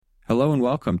Hello and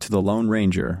welcome to The Lone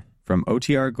Ranger from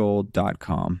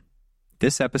OTRGold.com.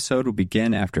 This episode will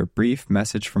begin after a brief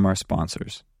message from our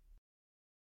sponsors.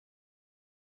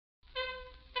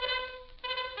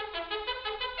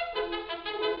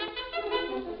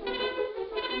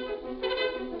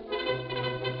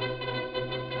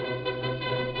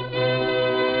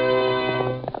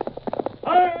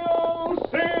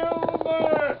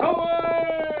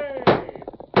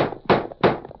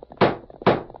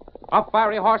 A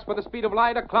fiery horse with the speed of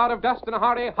light, a cloud of dust, and a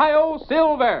hearty Hi-Yo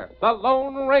Silver, the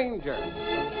Lone Ranger.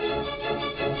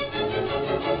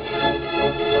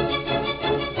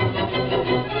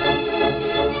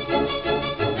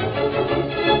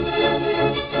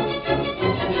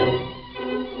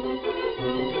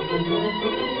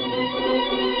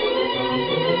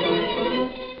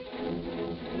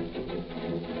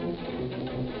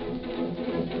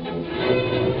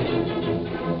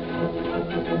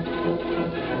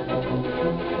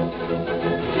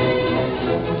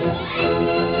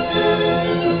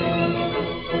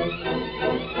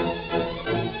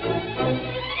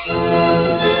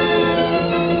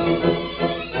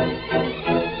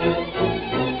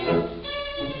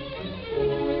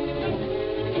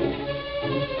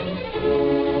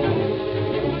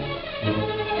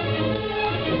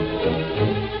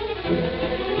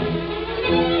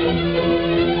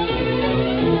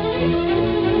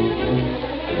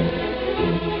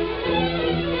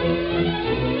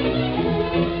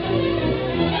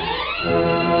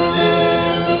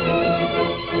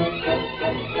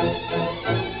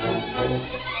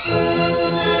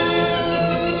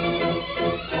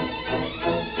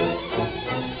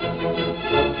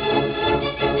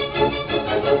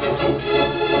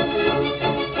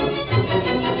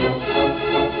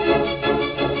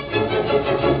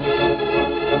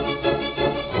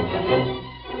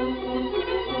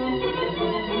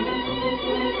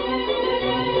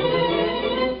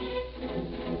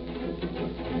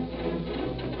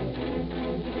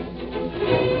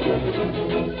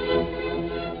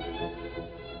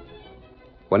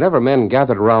 Whenever men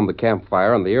gathered around the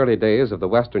campfire in the early days of the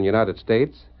western United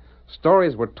States,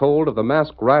 stories were told of the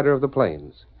masked rider of the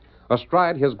plains.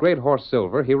 Astride his great horse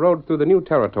Silver, he rode through the new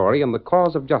territory in the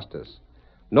cause of justice.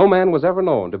 No man was ever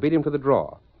known to beat him to the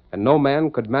draw, and no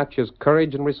man could match his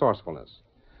courage and resourcefulness.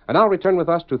 And now return with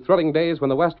us to thrilling days when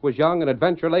the West was young and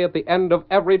adventure lay at the end of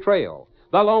every trail.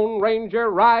 The Lone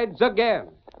Ranger rides again.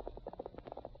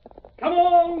 Come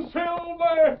on,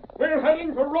 Silver! We're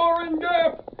heading for Roaring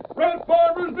Gap! Red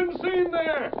Barbour's been seen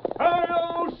there!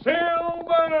 Hi-yo,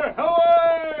 Silver! Away!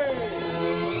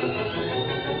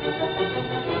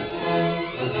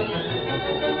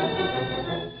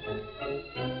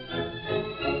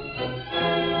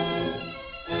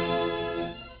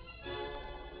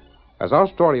 As our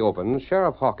story opens,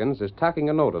 Sheriff Hawkins is tacking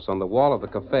a notice on the wall of the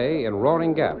cafe in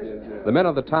Roaring Gap. The men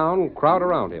of the town crowd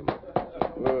around him.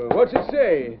 What's it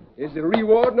say? Is it a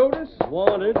reward notice?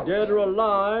 Wanted, dead or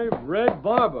alive, Red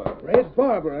Barbour. Red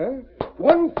Barbour, huh?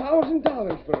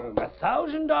 $1,000 for him.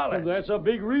 $1,000? That's a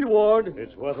big reward.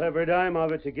 It's worth every dime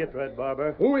of it to get Red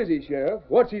Barbour. Who is he, Sheriff?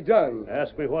 What's he done?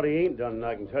 Ask me what he ain't done, and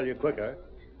I can tell you quicker.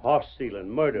 Horse stealing,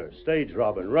 murder, stage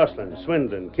robbing, rustling,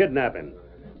 swindling, kidnapping.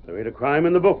 There ain't a crime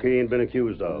in the book he ain't been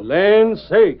accused of. Land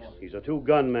sakes. He's a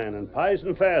two-gun man and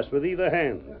pison fast with either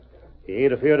hand. He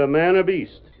ain't afeard of man or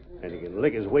beast. And he can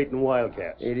lick his weight in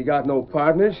wildcats. Ain't he got no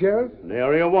partner, Sheriff?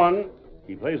 Nary a one.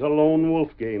 He plays a lone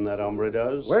wolf game, that hombre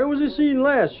does. Where was he seen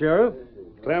last, Sheriff?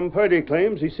 Clem Purdy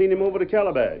claims he's seen him over to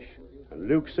Calabash. And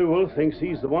Luke Sewell thinks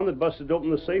he's the one that busted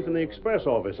open the safe in the express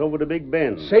office over to Big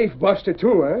Bend. Safe buster,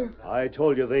 too, huh? I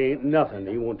told you there ain't nothing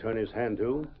he won't turn his hand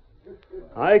to.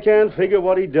 I can't figure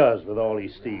what he does with all he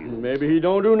steals. Maybe he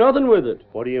don't do nothing with it.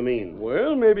 What do you mean?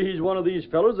 Well, maybe he's one of these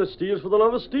fellas that steals for the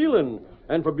love of stealing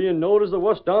and for being known as the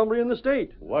worst hombre in the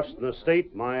state. Worst in the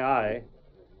state, my eye.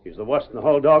 He's the worst in the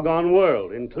whole doggone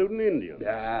world, including Indians.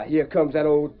 Ah, here comes that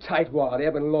old tightwad,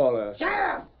 Eben Lawler.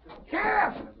 Sheriff!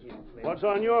 Sheriff! What's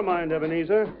on your mind,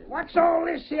 Ebenezer? What's all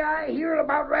this I hear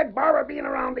about Red Barbour being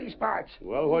around these parts?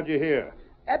 Well, what'd you hear?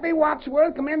 Eppie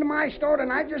Watsworth come into my store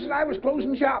tonight just as I was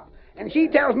closing shop. And she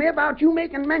tells me about you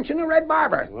making mention of Red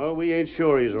Barbour. Well, we ain't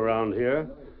sure he's around here.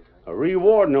 A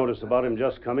reward notice about him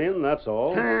just come in, that's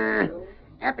all.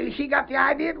 Eppie, she got the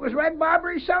idea it was Red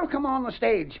Barbour himself come on the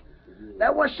stage.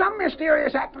 There was some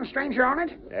mysterious acting stranger on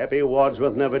it. Eppie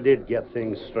Wadsworth never did get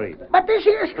things straight. But this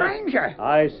here stranger...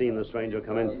 I seen the stranger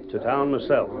come into town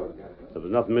myself. There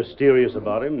was nothing mysterious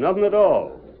about him, nothing at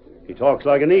all. He talks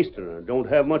like an Easterner, don't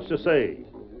have much to say.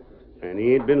 And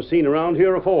he ain't been seen around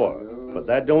here afore. But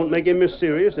that don't make him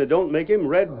mysterious, and it don't make him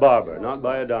Red Barbour, not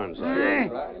by a darn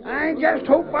sight. I just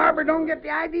hope Barbour don't get the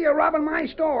idea of robbing my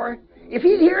store. If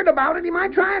he'd heard about it, he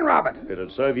might try and rob it.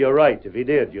 It'd serve you right if he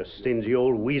did, you stingy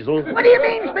old weasel. What do you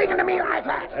mean, speaking to me like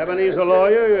that? Ebenezer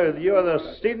Lawyer, you're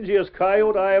the stingiest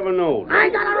coyote I ever knowed. I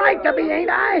got a right to be, ain't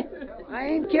I? I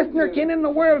ain't kith nor kin in the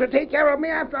world to take care of me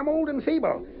after I'm old and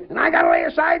feeble. And I gotta lay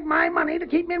aside my money to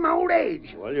keep me in my old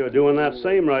age. Well, you're doing that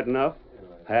same right enough.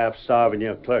 Half-starving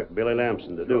your clerk, Billy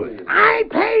Lamson, to do it. I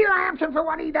pay Lamson for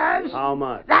what he does. How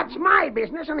much? That's my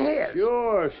business and his.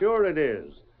 Sure it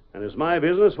is. And it's my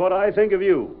business what I think of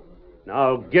you.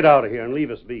 Now get out of here and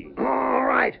leave us be. All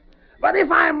right. But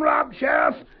if I'm robbed,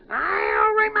 Sheriff,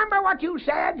 I'll remember what you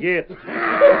said. Get. Good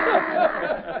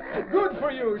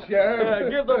for you,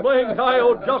 Sheriff. Give the blamed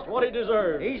coyote just what he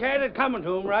deserves. He's had it coming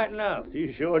to him right enough.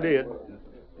 He sure did.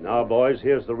 Now, boys,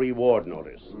 here's the reward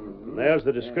notice. And there's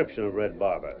the description of Red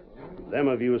Barbour. Them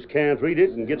of you as can't read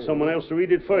it and get someone else to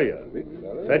read it for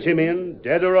you. Fetch him in,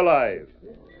 dead or alive.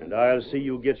 And I'll see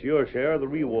you get your share of the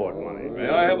reward money. May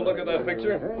I have a look at that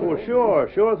picture? Oh,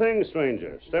 sure thing,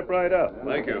 stranger. Step right up.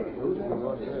 Thank you.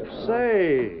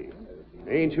 Say,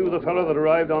 ain't you the fellow that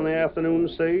arrived on the afternoon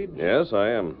stage? Yes, I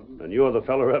am. And you're the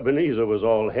fellow Ebenezer was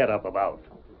all het up about.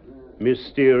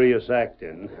 Mysterious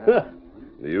acting.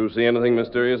 Do you see anything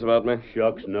mysterious about me?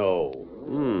 Shucks, no.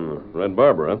 Red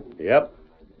Barbour, huh? Yep.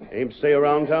 Aim to stay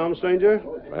around town, stranger?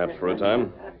 Perhaps for a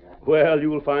time. Well,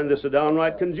 you'll find this a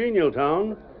downright congenial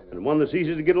town, and one that's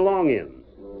easy to get along in,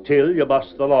 till you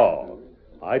bust the law.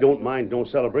 I don't mind no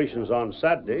celebrations on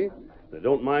Saturday. I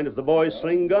don't mind if the boys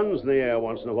sling guns in the air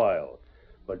once in a while.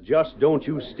 But just don't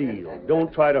you steal.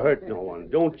 Don't try to hurt no one.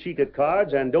 Don't cheat at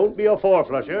cards, and don't be a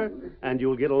four-flusher, and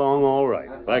you'll get along all right.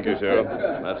 Thank you, Sheriff.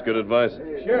 That's good advice.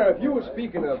 Sheriff, you were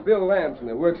speaking of Bill Lamson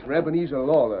that works for Ebenezer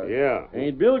Lawler. Yeah,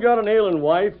 Ain't Bill got an ailing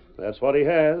wife? that's what he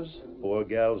has. Poor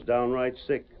gal's downright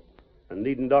sick and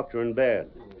needing doctoring bad.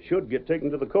 Should get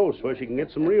taken to the coast where she can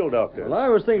get some real doctor. Well, I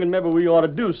was thinking maybe we ought to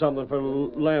do something for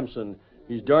Lamson.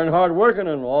 He's darn hard working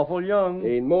and awful young.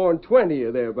 Ain't more than 20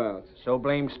 or thereabouts. So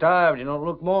blamed starved, you don't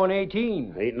look more than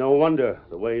 18. Ain't no wonder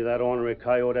the way that ornery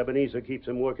coyote Ebenezer keeps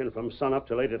him working from sunup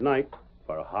to late at night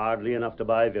for hardly enough to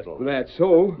buy victual. That's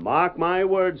so. Mark my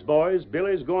words, boys.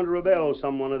 Billy's going to rebel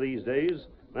some one of these days.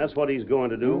 That's what he's going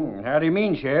to do. How do you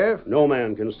mean, Sheriff? No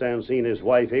man can stand seeing his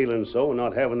wife ailing so and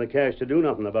not having the cash to do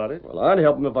nothing about it. Well, I'd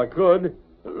help him if I could.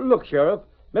 Look, Sheriff,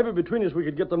 maybe between us we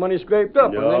could get the money scraped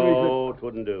up. And then we could... No, it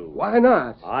wouldn't do. Why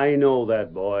not? I know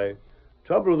that, boy.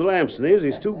 Trouble with Lamson is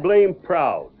he's too blame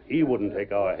proud. He wouldn't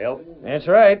take our help. That's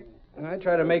right. I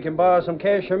tried to make him borrow some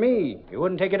cash from me. He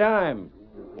wouldn't take a dime.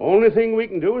 Only thing we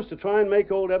can do is to try and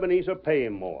make old Ebenezer pay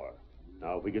him more.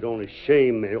 Now, if we could only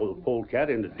shame the old polecat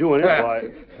into doing it, why...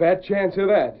 Fat chance of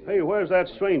that. Hey, where's that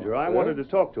stranger? I wanted to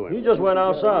talk to him. He just went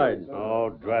outside. Oh,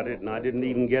 drat it, and I didn't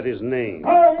even get his name.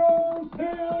 Hi-yo,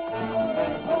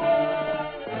 Silver!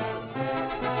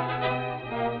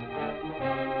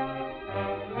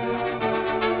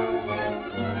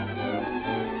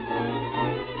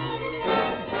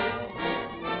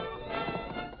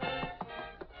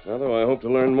 Although I hope to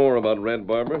learn more about Red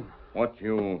Barbour. What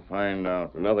you find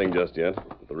out? Nothing just yet.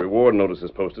 The reward notice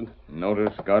is posted.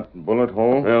 Notice got bullet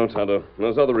hole? Well, Tonto,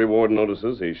 those other reward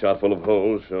notices he's shot full of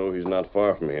holes show he's not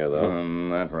far from here, though.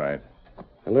 That's right.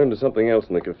 I learned of something else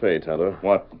in the cafe, Tonto.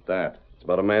 What that? It's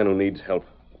about a man who needs help.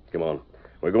 Come on.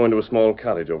 We're going to a small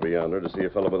cottage over yonder to see a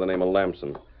fellow by the name of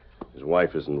Lamson. His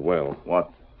wife isn't well.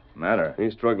 What matter?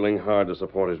 He's struggling hard to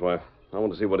support his wife. I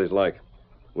want to see what he's like.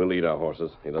 We'll lead our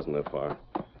horses. He doesn't live far.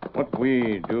 What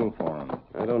we do for him?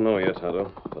 I don't know yet,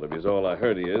 Tonto. But if he's all I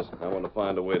heard he is, I want to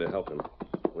find a way to help him.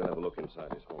 We'll have a look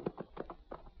inside his home.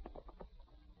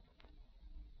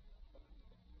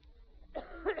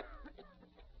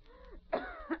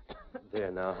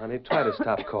 There now, honey. Try to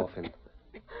stop coughing.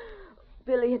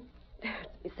 Billy, it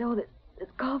hurts me so that this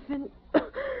coughing.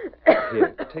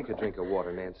 Here, take a drink of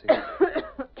water, Nancy.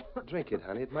 Drink it,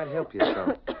 honey. It might help you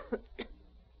some.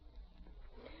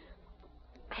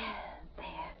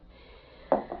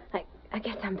 I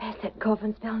guess I'm past that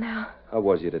coughing spell now. How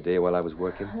was you today while I was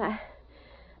working? Well,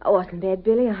 I wasn't bad,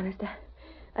 Billy, honest.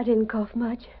 I didn't cough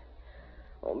much.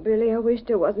 Oh, Billy, I wish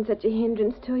there wasn't such a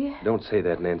hindrance to you. Don't say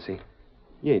that, Nancy.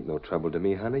 You ain't no trouble to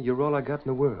me, honey. You're all I got in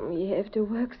the world. You have to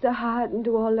work so hard and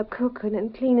do all the cooking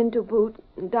and cleaning to boot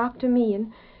and doctor me,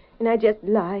 and I just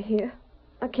lie here.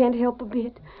 I can't help a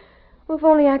bit. Well, if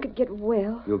only I could get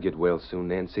well. You'll get well soon,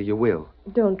 Nancy. You will.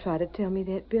 Don't try to tell me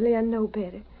that, Billy. I know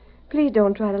better. Please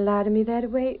don't try to lie to me that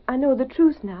way. I know the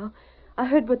truth now. I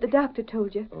heard what the doctor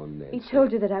told you. Oh, Nancy. He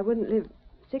told you that I wouldn't live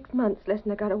 6 months less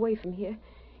than I got away from here.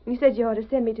 You said you ought to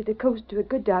send me to the coast to a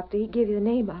good doctor he gave you the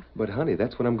name of. But, honey,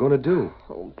 that's what I'm going to do.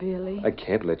 Oh, Billy. I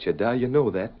can't let you die. You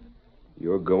know that.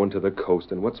 You're going to the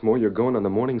coast, and what's more, you're going on the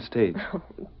morning stage. Oh,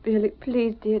 Billy,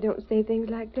 please, dear, don't say things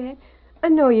like that. I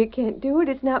know you can't do it.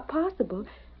 It's not possible.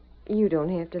 You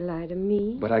don't have to lie to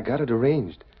me. But I got it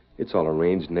arranged. It's all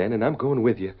arranged, Nan, and I'm going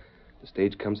with you. The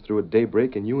stage comes through at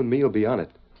daybreak, and you and me will be on it.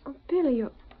 Oh, Billy,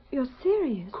 you're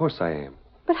serious. Of course I am.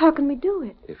 But how can we do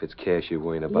it? If it's cash you're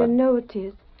worrying about. You know it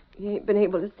is. You ain't been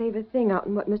able to save a thing out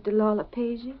in what Mr. Lawler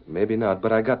pays you. Maybe not,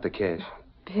 but I got the cash.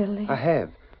 Billy. I have.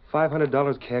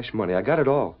 $500 cash money. I got it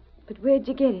all. But where'd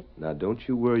you get it? Now, don't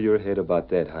you worry your head about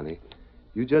that, honey.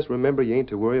 You just remember you ain't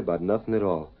to worry about nothing at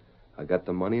all. I got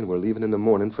the money, and we're leaving in the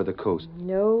morning for the coast.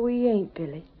 No, we ain't,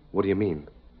 Billy. What do you mean?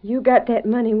 You got that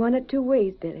money one of two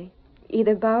ways, Billy.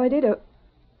 Either borrowed it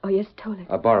or you stole it.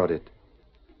 I borrowed it.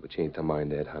 But you ain't to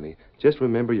mind that, honey. Just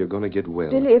remember you're going to get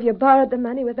well. Billy, if you borrowed the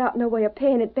money without no way of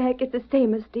paying it back, it's the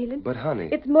same as stealing. But, honey...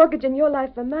 It's mortgaging your life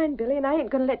for mine, Billy, and I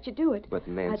ain't going to let you do it. But,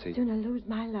 Nancy... I'd sooner lose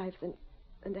my life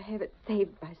than to have it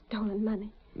saved by stolen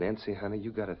money. Nancy, honey,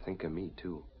 you got to think of me,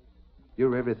 too.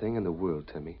 You're everything in the world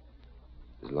to me.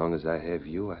 As long as I have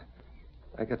you,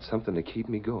 I got something to keep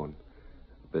me going.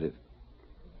 But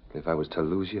if I was to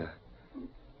lose you,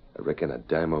 I reckon I'd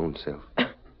die my own self.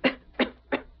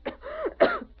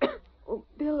 Oh,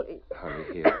 Billy.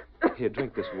 Honey, here,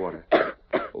 drink this water.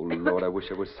 Oh, Lord, I wish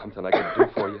there was something I could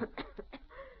do for you.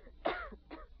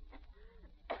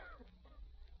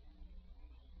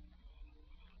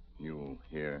 You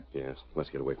here? Yes, let's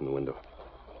get away from the window.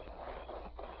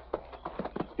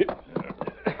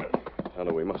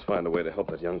 Tonto, we must find a way to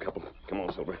help that young couple. Come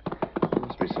on, Silver. There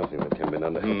must be something that can be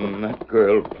done to help them. That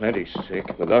girl plenty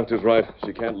sick. The doctor's right.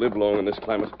 She can't live long in this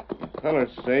climate.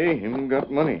 Fellas say him got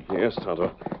money. Yes,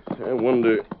 Tonto. I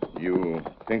wonder... You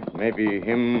think maybe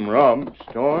him robbed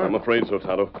store? I'm afraid so,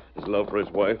 Tonto. His love for his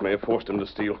wife may have forced him to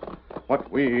steal.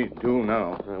 What we do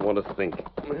now? I want to think.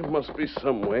 There must be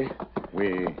some way.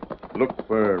 We look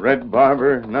for Red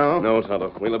Barbour now? No,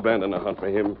 Tonto. We'll abandon the hunt for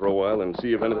him for a while and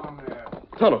see if anything...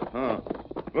 Tonto!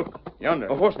 Look, yonder.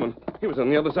 A horseman. He was on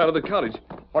the other side of the cottage.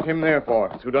 What him there for?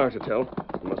 Too dark to tell.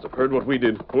 He must have heard what we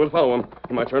did. We'll follow him.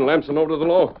 He might turn Lamson over to the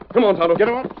law. Come on, Tonto. Get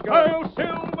him up, I'll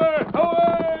Silver! Away!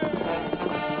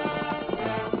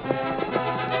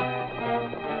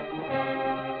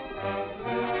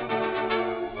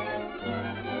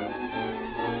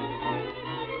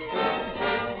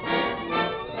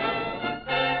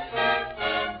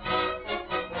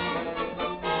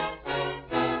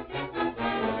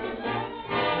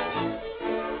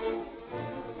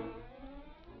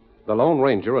 The Lone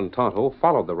Ranger and Tonto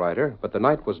followed the rider, but the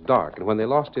night was dark, and when they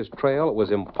lost his trail, it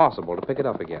was impossible to pick it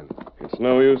up again. It's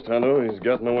no use, Tonto. He's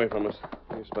gotten away from us.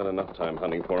 We spent enough time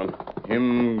hunting for him.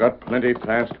 Him got plenty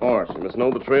fast horse. You must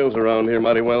know the trails around here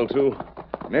mighty well, too.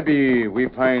 Maybe we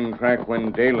find track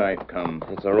when daylight comes.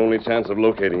 It's our only chance of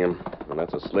locating him, and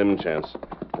that's a slim chance.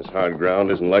 This hard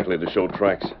ground isn't likely to show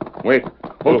tracks. Wait.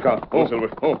 Scout. Silver.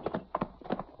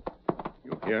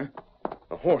 You hear?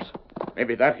 A horse.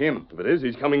 Maybe that him. If it is,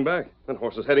 he's coming back. That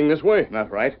horse is heading this way.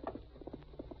 Not right.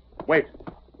 Wait.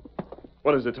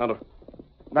 What is it, Tonto?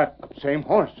 That same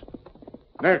horse.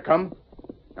 There it come.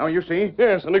 Now you see?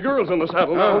 Yes, and the girl's in the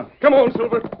saddle now. Come on,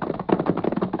 Silver. Get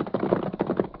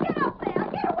up there.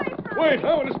 Get away from me. Wait,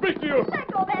 I want to speak to you. Let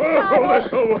go that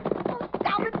Let go. Oh,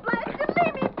 stop it, Blasted.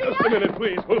 Leave me be. Just a minute,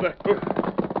 please. Hold that.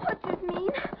 What's this mean?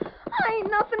 I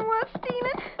ain't nothing worth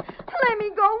stealing. Let me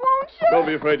go, won't you? Don't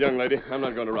be afraid, young lady. I'm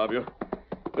not going to rob you.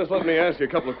 Just let me ask you a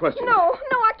couple of questions. No,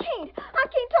 I can't. I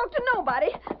can't talk to nobody.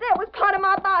 That was part of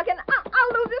my bargain.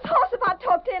 I'll lose this horse if I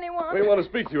talk to anyone. We want to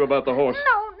speak to you about the horse.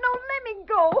 No, let me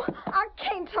go. I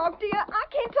can't talk to you. I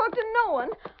can't talk to no one.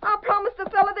 I promised the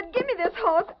fella that give me this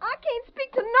horse. I can't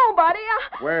speak to nobody.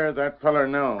 Where that feller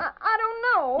now? I don't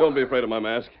know. Don't be afraid of my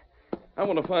mask. I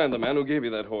want to find the man who gave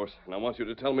you that horse, and I want you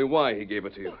to tell me why he gave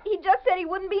it to you. He just said he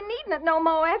wouldn't be needing it no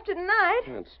more after tonight.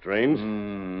 That's strange.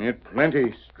 It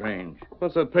plenty strange.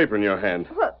 What's that paper in your hand?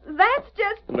 Well, that's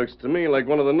just... It looks to me like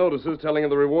one of the notices telling of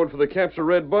the reward for the capture of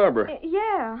Red Barbour.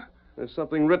 Yeah. There's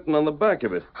something written on the back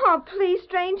of it. Oh, please,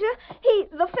 stranger.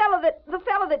 The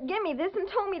fella that gave me this and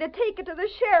told me to take it to the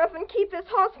sheriff and keep this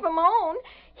horse for my own.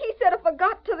 He said if I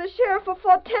got to the sheriff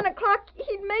before 10 o'clock,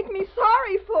 he'd make me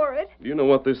sorry for it. Do you know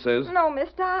what this says? No,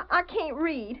 mister, I can't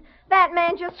read. That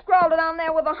man just scrawled it on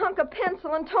there with a hunk of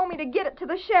pencil and told me to get it to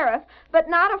the sheriff, but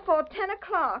not afore 10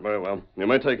 o'clock. Very well. You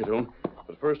may take it to him.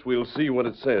 But first we'll see what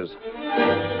it says.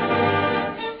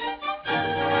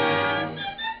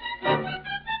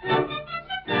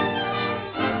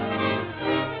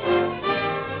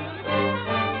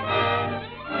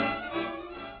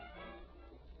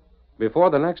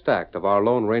 Before the next act of our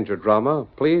Lone Ranger drama,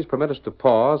 please permit us to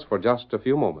pause for just a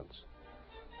few moments.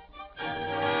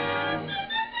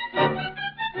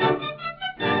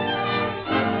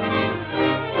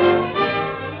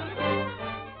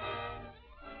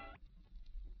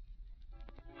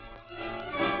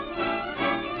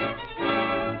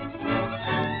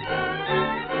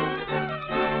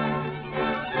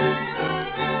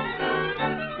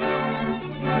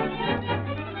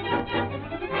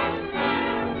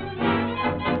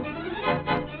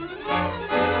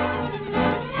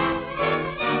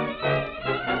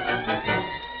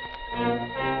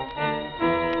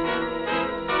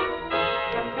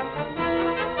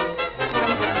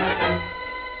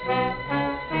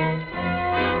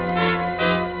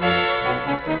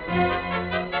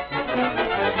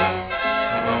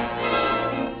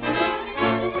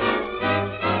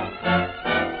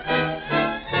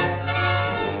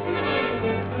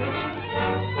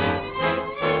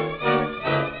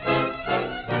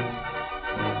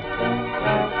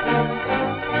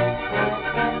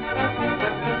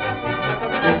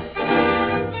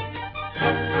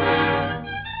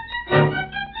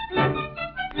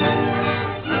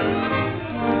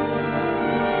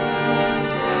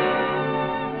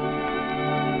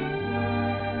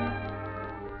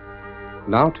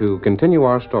 Now to continue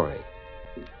our story.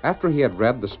 After he had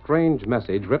read the strange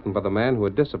message written by the man who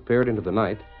had disappeared into the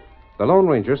night, the Lone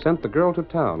Ranger sent the girl to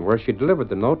town, where she delivered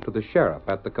the note to the sheriff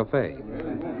at the cafe.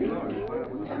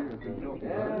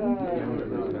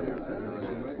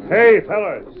 Hey,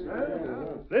 fellas.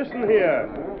 Listen here.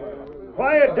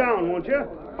 Quiet down, won't you?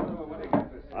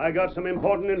 I got some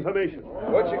important information.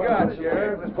 What you got,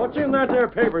 Sheriff? What's in that there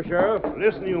paper, Sheriff?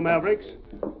 Listen, you mavericks.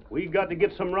 We got to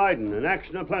get some riding and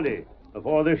action aplenty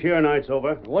before this here night's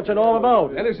over. What's it all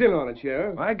about? Let us in on it,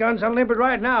 Sheriff. My gun's unlimbered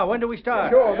right now. When do we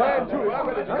start? Sure, mine too. I'm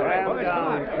ready to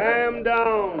Calm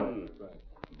down.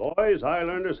 Boys, I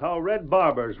learned us how Red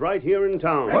Barbour's right here in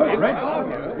town. Red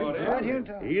Barbour? Right here in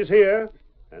town. He's here,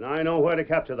 and I know where to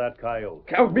capture that coyote.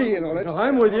 Count me in on it. No,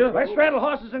 I'm with you. Let's straddle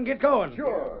horses and get going.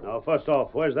 Sure. Now, first off,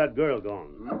 where's that girl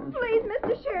gone? Please,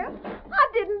 Mr. Sheriff, I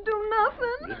didn't do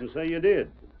nothing. Didn't say you did.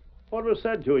 What was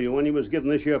said to you when you was given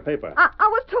this here paper? I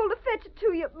was told to fetch it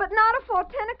to you, but not afore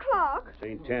 10 o'clock. It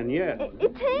ain't 10 yet.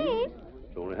 It ain't.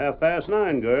 It's only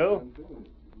 9:30, girl.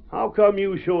 How come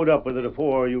you showed up with it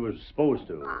afore you was supposed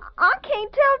to? I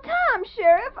can't tell time,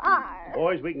 Sheriff.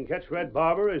 Boys, we can catch Red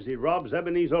Barbour as he robs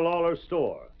Ebenezer Lawler's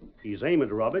store. He's aiming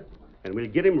to rob it, and we'll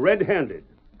get him red-handed.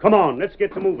 Come on, let's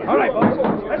get to moving. All right,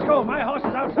 boys. Let's go. My horse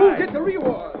is outside. Who'll get the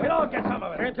reward? We'll all get some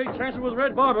of it. Can't take chances with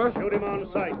Red Barbour. Shoot him on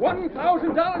sight.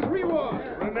 $1,000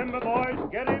 reward. Remember, boys,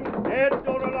 get him dead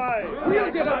or alive.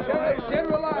 We'll get our guys dead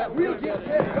or alive. We'll get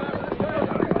dead.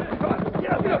 Come on,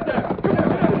 get up there. Come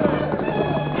on.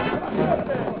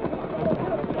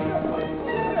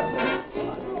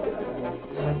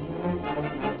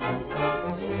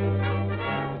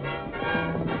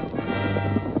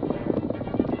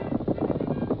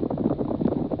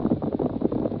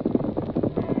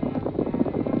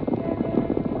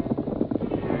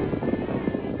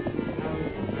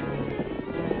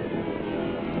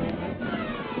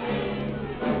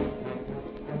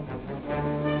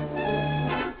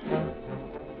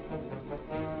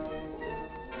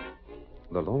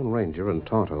 The Lone Ranger and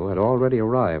Tonto had already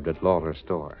arrived at Lawler's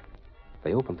store.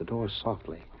 They opened the door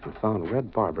softly and found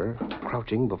Red Barbour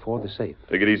crouching before the safe.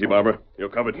 Take it easy, Barbour. You're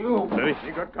covered. Steady.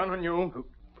 You got gun on you.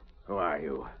 Who are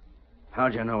you?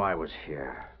 How'd you know I was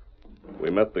here? We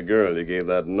met the girl you gave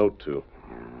that note to.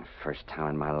 First time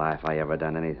in my life I ever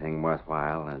done anything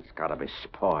worthwhile, and it's got to be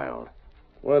spoiled.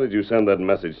 Why did you send that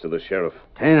message to the sheriff?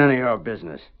 Tain't none of your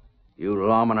business. You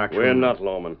lawmen are... We're not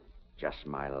lawmen. Just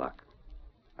my luck.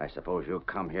 I suppose you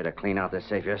come here to clean out this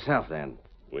safe yourself, then.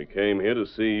 We came here to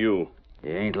see you.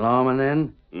 You ain't lawman,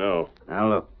 then? No. Now,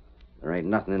 look. There ain't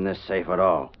nothing in this safe at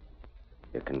all.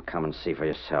 You can come and see for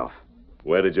yourself.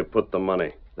 Where did you put the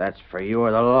money? That's for you or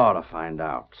the law to find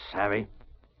out. Savvy?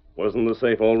 Wasn't the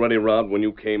safe already robbed when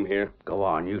you came here? Go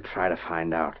on. You try to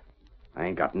find out. I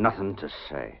ain't got nothing to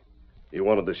say. You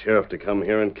wanted the sheriff to come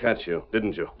here and catch you,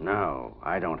 didn't you? No.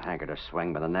 I don't hanker to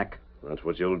swing by the neck. That's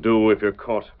what you'll do if you're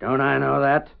caught. Don't I know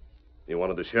that? You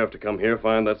wanted the sheriff to come here,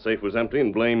 find that safe was empty,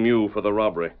 and blame you for the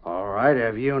robbery. All right,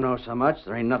 if you know so much,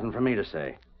 there ain't nothing for me to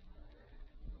say.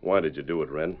 Why did you do it,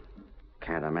 Red?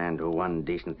 Can't a man do one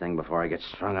decent thing before he gets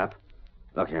strung up?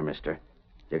 Look here, mister.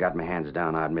 You got my hands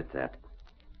down, I admit that.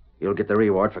 You'll get the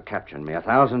reward for capturing me,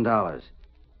 $1,000.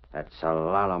 That's a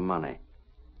lot of money.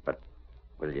 But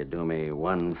will you do me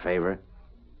one favor?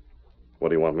 What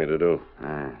do you want me to do?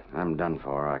 I'm done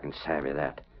for, I can savvy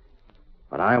that.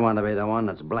 But I want to be the one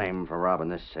that's blamed for robbing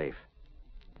this safe.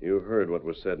 You heard what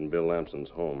was said in Bill Lamson's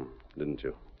home, didn't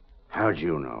you? How'd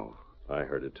you know? I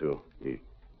heard it, too.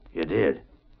 You did?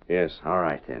 Yes. All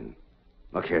right, then.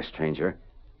 Look here, stranger.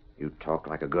 You talk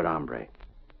like a good hombre.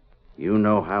 You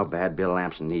know how bad Bill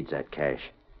Lamson needs that cash.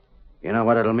 You know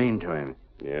what it'll mean to him.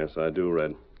 Yes, I do,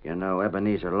 Red. You know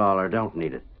Ebenezer Lawler don't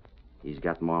need it. He's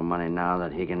got more money now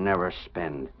than he can never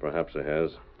spend. Perhaps he has.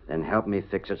 Then help me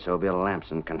fix it so Bill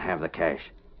Lamson can have the cash.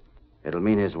 It'll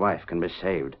mean his wife can be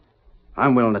saved.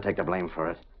 I'm willing to take the blame for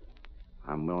it.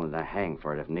 I'm willing to hang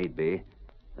for it if need be,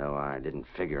 though I didn't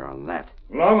figure on that.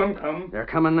 Lawman come. They're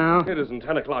coming now? It isn't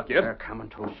 10 o'clock yet. They're coming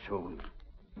too soon.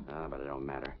 But it don't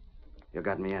matter. You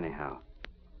got me anyhow.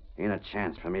 Ain't a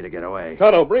chance for me to get away.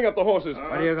 Tonto, bring up the horses.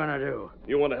 What are you gonna do?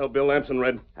 You want to help Bill Lamson,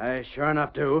 Red? I sure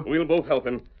enough do. We'll both help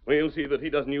him. We'll see that he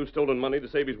doesn't use stolen money to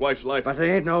save his wife's life. But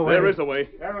there ain't no way. There is a way.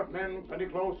 Sheriff, men, plenty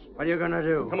close. What are you gonna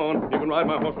do? Come on, you can ride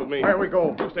my horse with me. Where we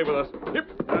go? You stay with us.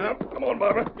 Yep. Come on,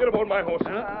 Barbour. Get aboard my horse.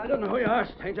 I don't know who you are,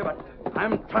 stranger, but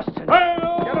I'm trusting you.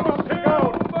 Hey-o! Get him up, go!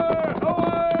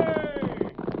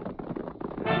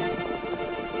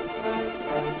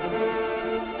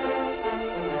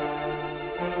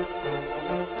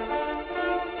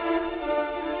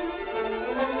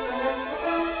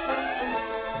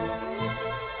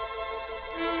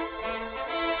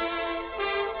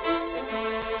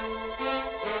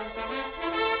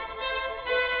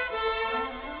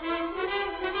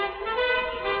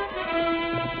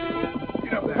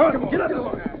 Get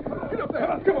up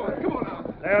there. Come on now.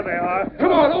 There they are.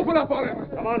 Come on, open up on him.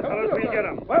 Come on, fellas, we'll get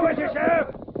them. Where was you, Sheriff?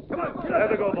 Come on, There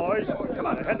they go, boys. Come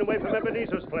on. They're heading away from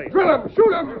Ebenezer's place. Drill him,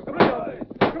 shoot him.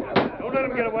 Don't let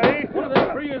them get away. One of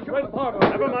them three is Red Barbour.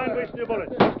 Never mind wasting your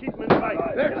bullets. Just keep them in sight.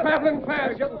 They're traveling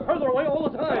fast. They're getting further away all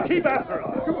the time. Keep after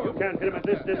them. You can't hit them at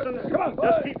this distance. Come on.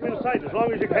 Just keep them in sight as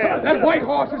long as you can. That white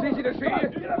horse is easy to see.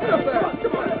 Get up there.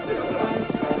 Come on.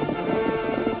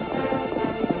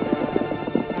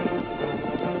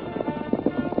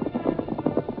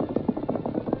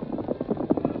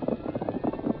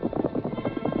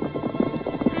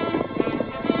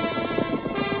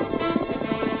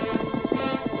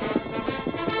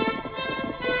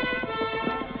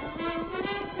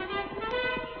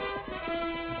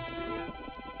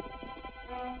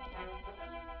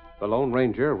 The Lone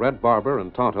Ranger, Red Barbour,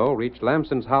 and Tonto reached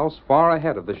Lamson's house far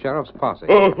ahead of the sheriff's posse.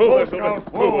 Good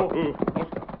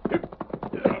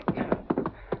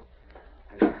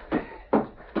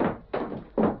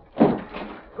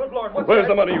Lord, what's Where's that?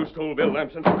 the money you stole, Bill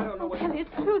Lamson? I don't know what... Well, it's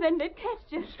true, then they've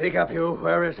catched you. Speak up, you.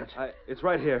 Where is it? It's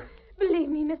right here. Believe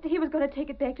me, mister, he was going to take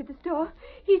it back to the store.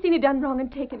 He seen he done wrong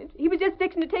and taken it. He was just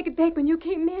fixing to take it back when you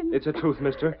came in. It's the truth,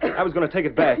 mister. I was going to take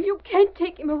it back. You can't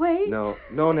take him away. No,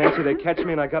 Nancy, they catch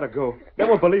me and I gotta go. They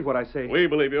won't believe what I say. We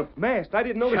believe you. Masked, I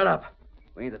didn't know Shut up.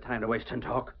 We ain't the time to waste in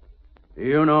talk.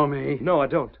 You know me. No, I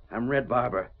don't. I'm Red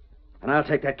Barbour, and I'll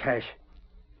take that cash.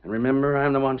 And remember,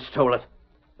 I'm the one stole it.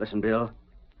 Listen, Bill,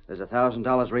 there's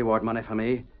 $1,000 reward money for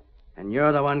me, and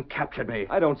you're the one captured me.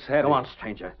 I don't savvy. Go on,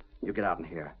 stranger. You get out in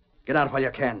here. Get out while you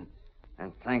can.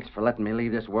 And thanks for letting me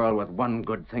leave this world with one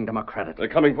good thing to my credit. They're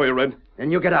coming for you, Red.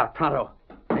 Then you get out, pronto.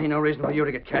 Ain't no reason for you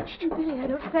to get catched. Billy, I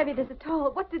don't savvy this at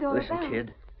all. What's it all Listen, about?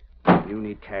 kid. You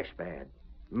need cash bad.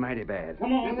 Mighty bad.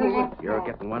 Come on. You're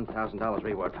getting $1,000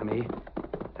 reward for me,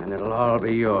 and it'll all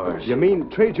be yours. You mean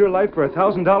trade your life for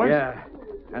 $1,000? Yeah.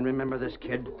 And remember this,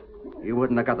 kid. You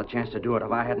wouldn't have got the chance to do it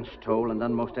if I hadn't stole and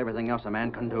done most everything else a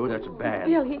man can do that's bad.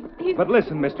 Bill, he's... But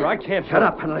listen, mister, I can't... Shut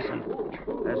up and listen.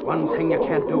 There's one thing you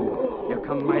can't do. You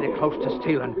come mighty close to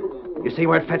stealing. You see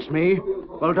where it fetched me?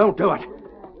 Well, don't do it.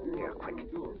 Here, quick.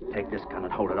 Take this gun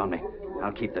and hold it on me.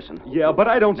 I'll keep this one. Yeah, but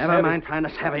I don't Never savvy. mind trying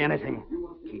to savvy anything.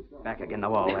 Keep back again the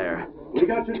wall there. We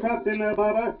got you trapped in there,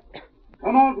 Barbour.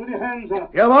 Come out with your hands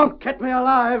up. You won't get me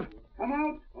alive. Come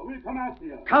out, or we'll come after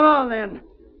you. Come on, then.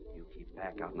 You keep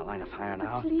back out in the line of fire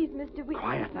now. Please, mister, we...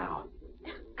 Quiet now.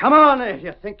 Come on if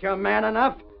you think you're man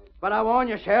enough. But I warn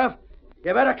you, Sheriff,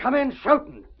 you better come in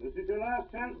shooting. This is your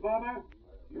last chance, Barbour.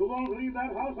 You won't leave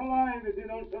that house alive if you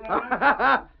don't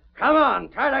surrender. Come on,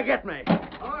 try to get me.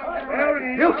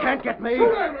 You can't get me.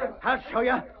 I'll show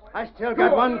you. I still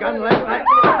got one gun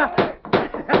left.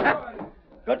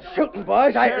 Good shooting,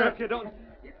 boys. Sheriff, you don't...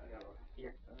 You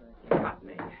got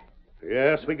me.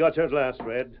 Yes, we got you at last,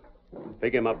 Red.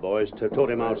 Pick him up, boys. Tote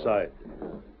him outside.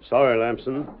 Sorry,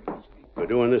 Lamson. We're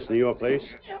doing this in your place.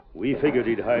 We figured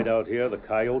he'd hide out here, the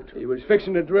coyote. He was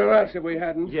fixing to drill us if we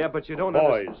hadn't. Yeah, but you don't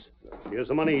Boys, here's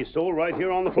the money he stole right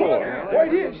here on the floor.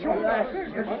 Right here,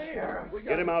 shoot.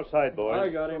 Get him outside, boys. I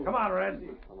got him. Come on, Red.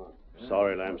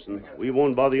 Sorry, Lamson. We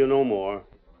won't bother you no more.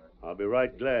 I'll be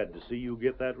right glad to see you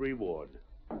get that reward.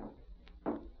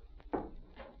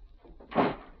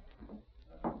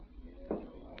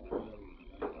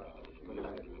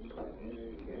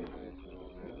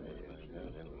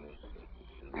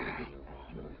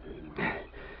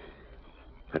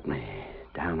 put me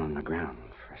down on the ground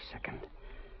for a second.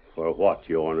 For what,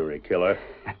 you ornery killer?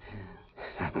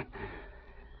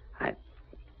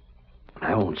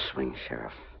 I won't swing,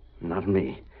 Sheriff. Not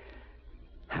me.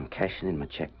 I'm cashing in my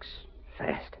checks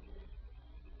fast.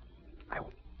 I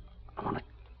want to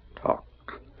talk.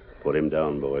 Put him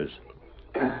down, boys.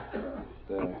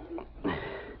 There.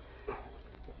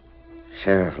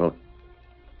 Sheriff,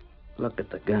 look at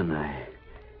the gun I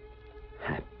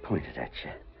pointed at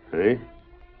you. Eh?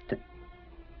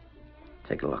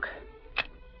 Take a look.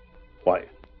 Why?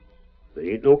 There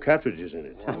ain't no cartridges in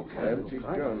it.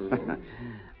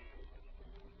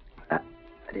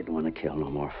 I didn't want to kill no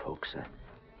more folks,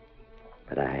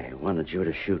 but I wanted you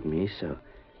to shoot me so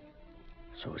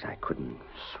as I couldn't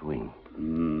swing.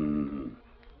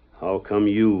 How come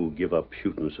you give up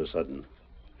shooting so sudden?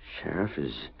 Sheriff,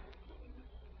 is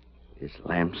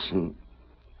Lamson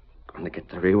going to get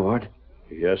the reward?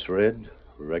 Yes, Red.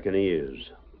 Reckon he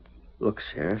is. Look,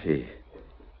 Sheriff, he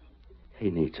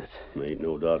needs it. Ain't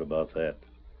no doubt about that.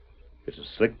 It's a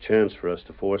slick chance for us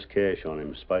to force cash on him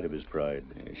in spite of his pride.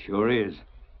 It sure is.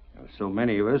 There's so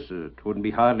many of us, it wouldn't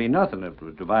be hardly nothing if it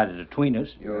was divided between us.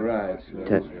 You're right.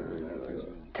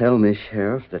 Tell me,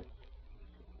 Sheriff, that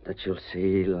you'll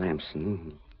see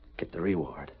Lamson get the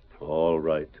reward. All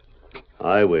right.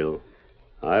 I will.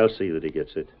 I'll see that he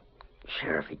gets it.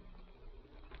 Sheriff,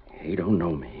 he don't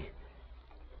know me.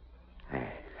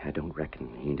 I don't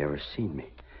reckon he'd ever seen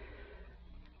me.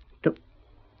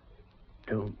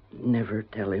 Don't never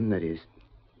tell him that his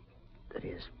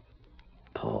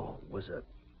Paul was a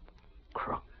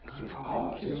crook.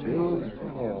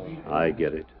 I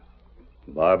get it.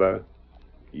 Barbour,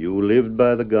 you lived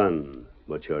by the gun,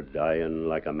 but you're dying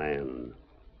like a man.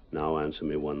 Now answer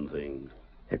me one thing.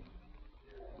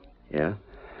 Yeah?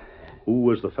 Who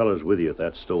was the fellas with you at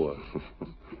that store?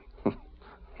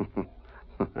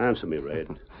 Answer me, Red.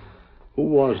 Who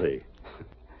was he?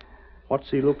 What's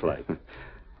he look like?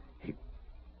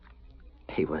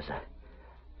 He was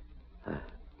a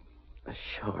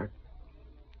short,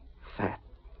 fat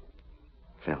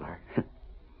feller.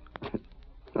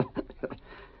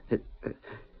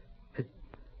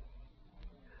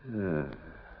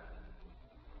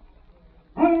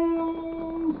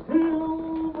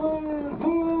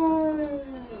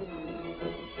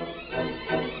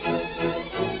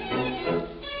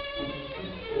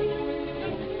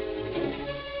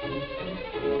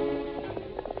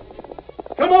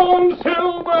 Come on,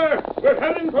 Silver! We're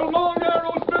heading for Long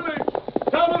Arrow's village.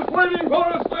 Sal's waiting for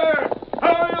us there.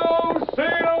 Hi-yo,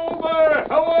 Silver!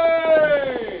 Away!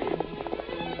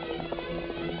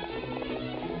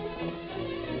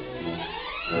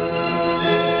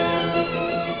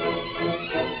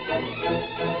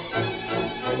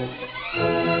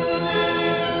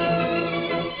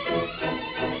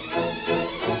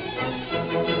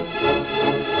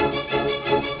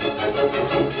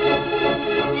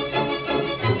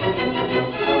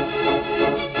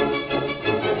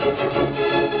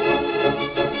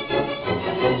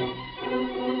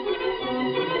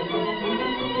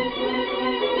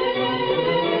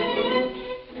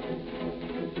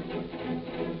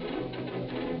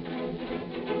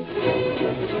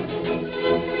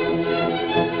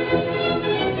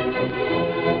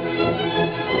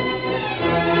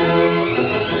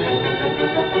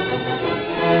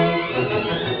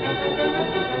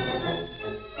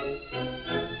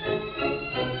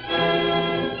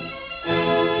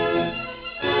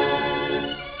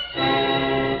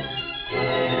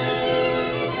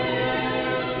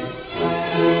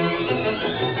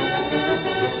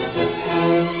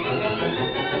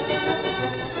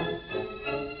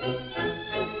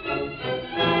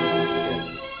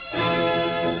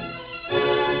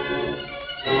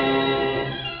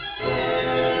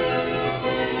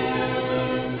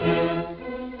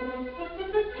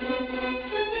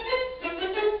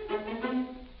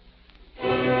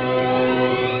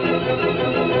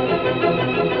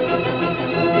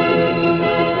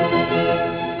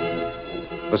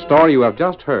 The story you have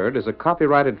just heard is a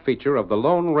copyrighted feature of the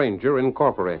Lone Ranger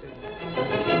Incorporated.